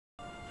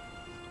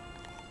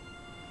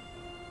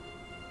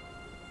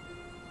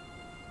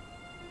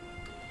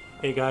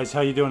Hey guys, how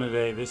you doing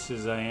today? This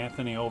is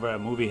Anthony over at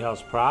Movie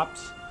House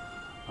Props.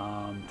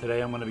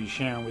 Today I'm going to be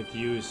sharing with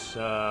you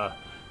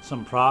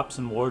some props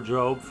and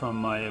wardrobe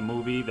from a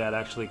movie that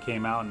actually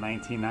came out in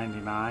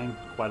 1999,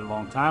 quite a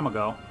long time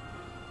ago,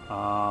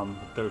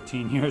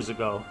 13 years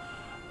ago.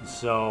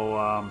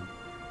 So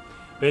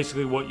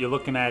basically what you're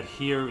looking at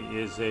here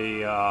is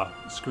a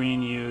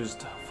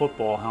screen-used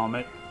football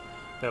helmet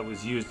that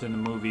was used in the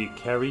movie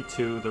Carrie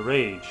 2: The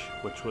Rage,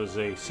 which was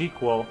a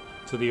sequel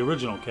to the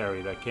original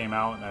Carrie that came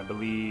out in, I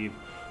believe,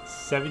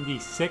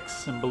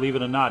 76. And believe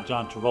it or not,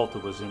 John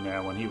Travolta was in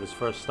there when he was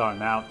first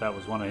starting out. That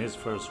was one of his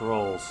first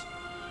roles.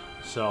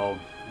 So,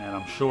 and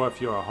I'm sure if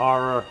you're a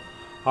horror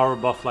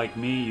buff like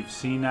me, you've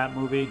seen that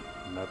movie.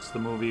 And that's the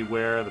movie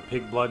where the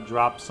pig blood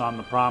drops on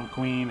the prom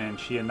queen and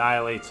she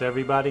annihilates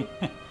everybody.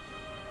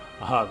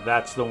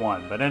 That's the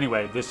one. But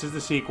anyway, this is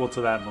the sequel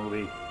to that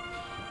movie.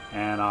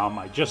 And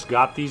I just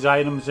got these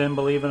items in,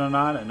 believe it or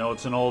not. I know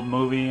it's an old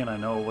movie, and I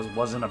know it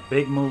wasn't a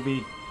big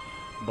movie,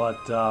 but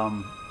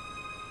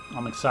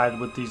I'm excited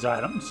with these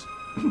items.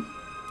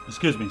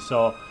 Excuse me.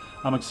 So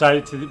I'm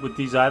excited with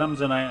these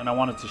items, and I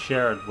wanted to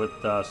share it with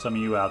some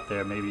of you out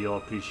there. Maybe you'll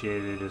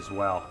appreciate it as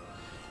well.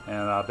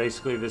 And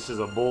basically, this is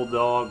a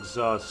Bulldogs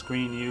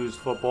screen-used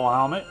football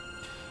helmet.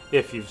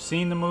 If you've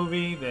seen the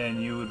movie,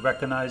 then you would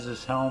recognize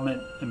this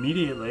helmet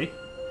immediately.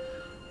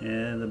 And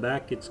in the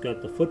back, it's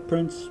got the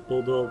footprints,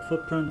 Bulldog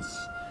footprints.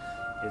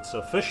 It's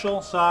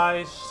official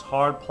size,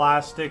 hard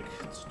plastic.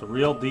 It's the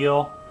real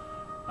deal,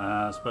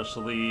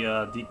 especially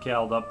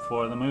decaled up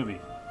for the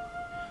movie.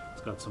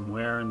 It's got some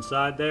wear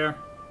inside there.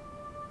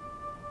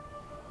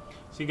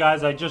 See,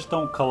 guys, I just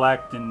don't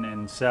collect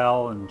and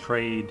sell and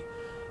trade,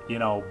 you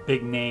know,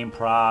 big name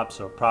props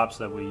or props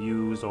that we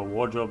use or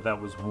wardrobe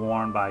that was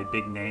worn by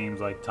big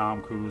names like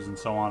Tom Cruise and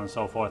so on and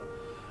so forth.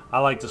 I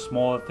like the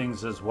smaller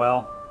things as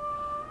well.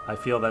 I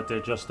feel that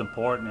they're just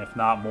important, if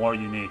not more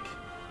unique.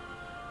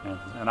 And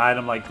an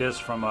item like this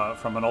from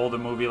an older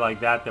movie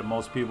like that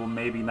most people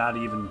maybe not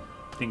even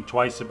think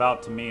twice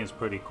about, to me is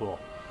pretty cool.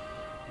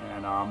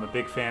 And I'm a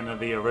big fan of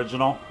the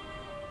original,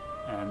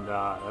 and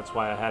that's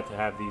why I had to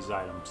have these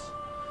items.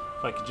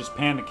 If I could just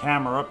pan the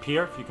camera up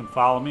here, if you can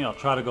follow me. I'll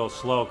try to go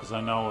slow because I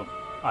know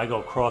I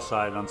go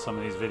cross-eyed on some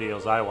of these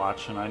videos I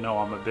watch, and I know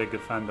I'm a big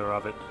offender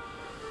of it.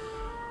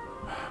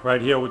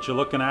 Right here, what you're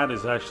looking at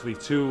is actually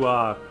two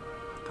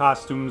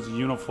costumes,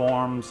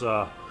 uniforms.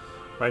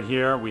 Right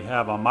here we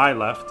have on my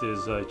left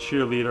is a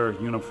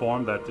cheerleader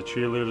uniform that the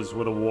cheerleaders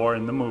would have wore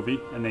in the movie,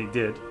 and they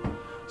did.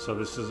 So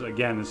this is,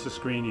 again, this is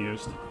screen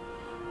used,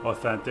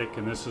 authentic,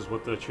 and this is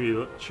what the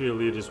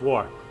cheerleaders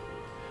wore.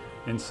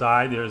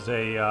 Inside there's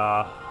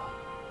a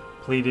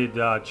pleated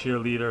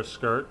cheerleader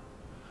skirt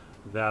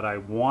that I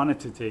wanted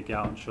to take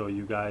out and show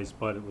you guys,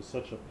 but it was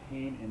such a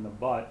pain in the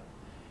butt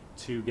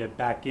to get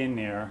back in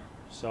there.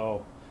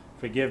 So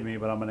forgive me,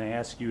 but I'm going to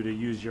ask you to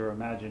use your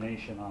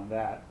imagination on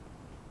that.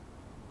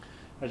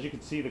 As you can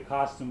see, the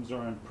costumes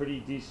are in pretty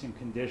decent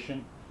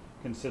condition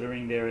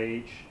considering their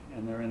age,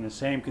 and they're in the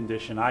same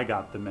condition I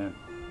got them in.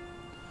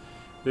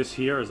 This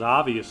here is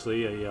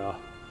obviously a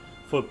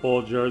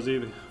football jersey,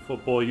 the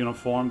football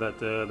uniform that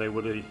they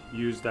would have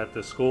used at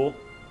the school.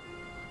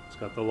 It's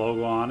got the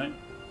logo on it,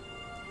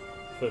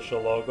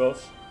 official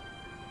logos.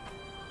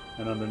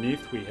 And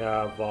underneath we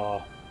have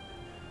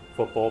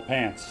football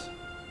pants.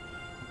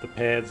 The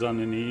pads on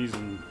the knees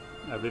and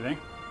everything.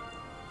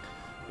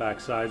 Back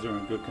sides are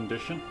in good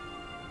condition.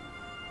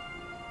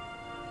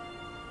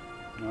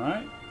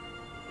 Alright.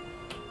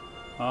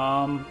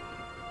 I'm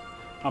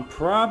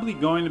probably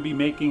going to be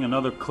making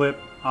another clip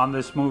on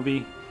this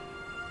movie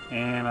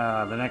in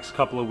the next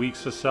couple of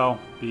weeks or so,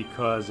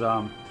 because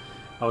I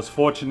was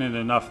fortunate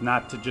enough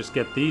not to just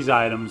get these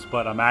items,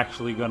 but I'm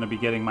actually going to be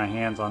getting my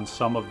hands on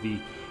some of the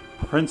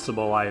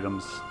principal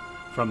items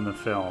from the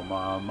film.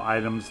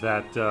 Items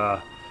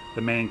that the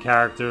main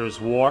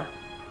characters wore,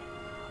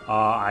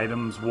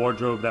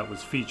 wardrobe that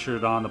was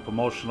featured on the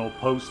promotional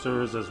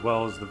posters, as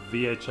well as the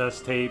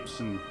VHS tapes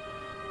and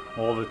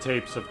all the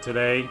tapes of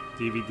today,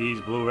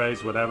 DVDs,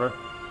 Blu-rays, whatever.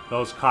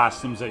 Those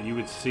costumes that you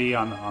would see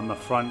on the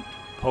front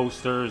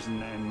posters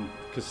and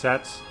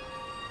cassettes.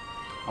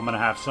 I'm going to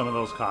have some of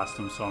those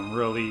costumes, so I'm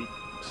really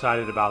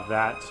excited about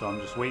that. So I'm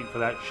just waiting for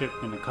that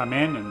shipment to come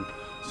in, and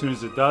as soon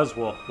as it does,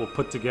 we'll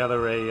put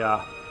together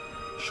a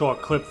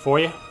short clip for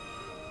you.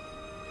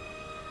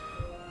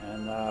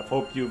 And I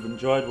hope you've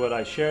enjoyed what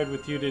I shared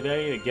with you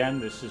today.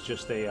 Again, this is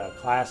just a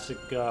classic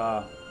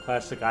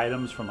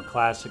items from a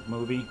classic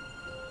movie.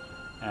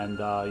 And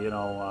you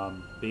know,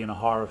 being a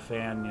horror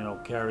fan, you know,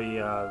 Carrie,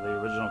 the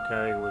original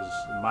Carrie was,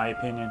 in my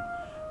opinion,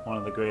 one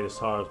of the greatest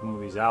horror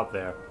movies out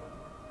there.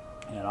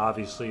 And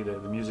obviously the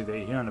music that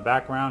you hear in the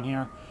background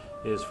here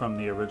is from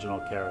the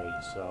original Carrie.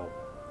 So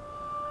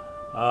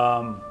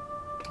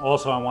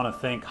also I want to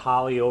thank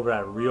Holly over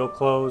at Real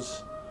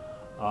Clothes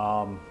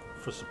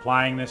for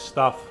supplying this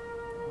stuff,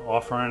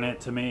 offering it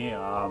to me. You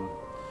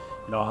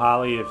know,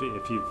 Holly, if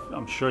you,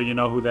 I'm sure you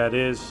know who that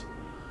is,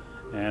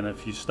 and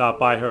if you stop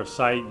by her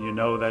site, you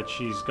know that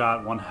she's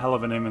got one hell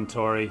of an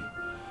inventory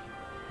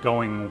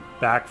going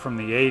back from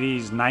the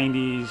 80s,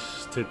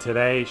 90s to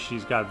today.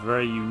 She's got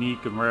very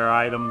unique and rare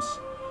items,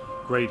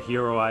 great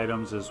hero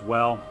items as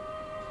well,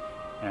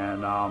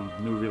 and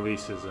new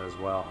releases as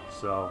well.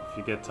 So if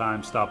you get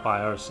time, stop by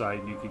her site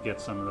and you could get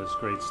some of this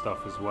great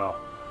stuff as well.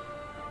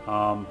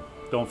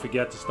 Don't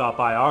forget to stop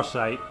by our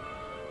site,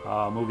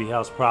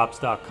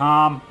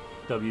 moviehouseprops.com,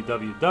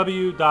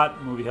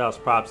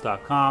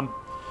 www.moviehouseprops.com.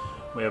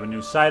 We have a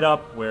new site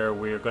up where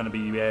we're going to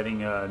be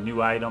adding a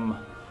new item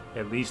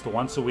at least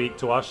once a week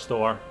to our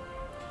store.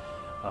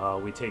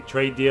 We take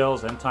trade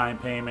deals and time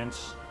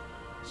payments.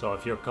 So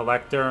if you're a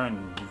collector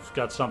and you've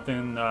got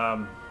something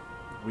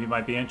we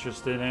might be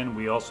interested in,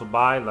 we also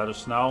buy, let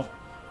us know.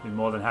 We'd be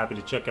more than happy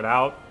to check it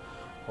out.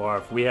 Or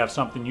if we have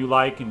something you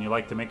like and you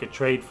like to make a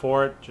trade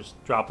for it,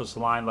 just drop us a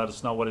line, let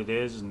us know what it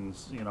is, and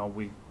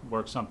we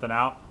work something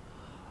out.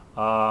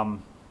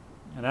 And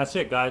that's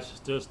it, guys.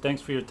 Just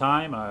thanks for your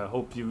time. I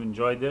hope you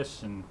enjoyed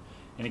this, and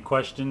any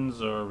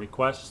questions or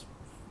requests,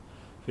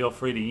 feel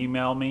free to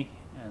email me,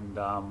 and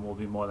we'll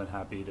be more than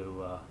happy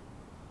to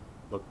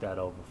look that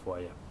over for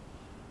you.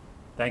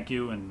 Thank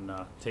you, and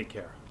take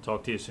care.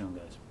 Talk to you soon,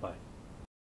 guys. Bye.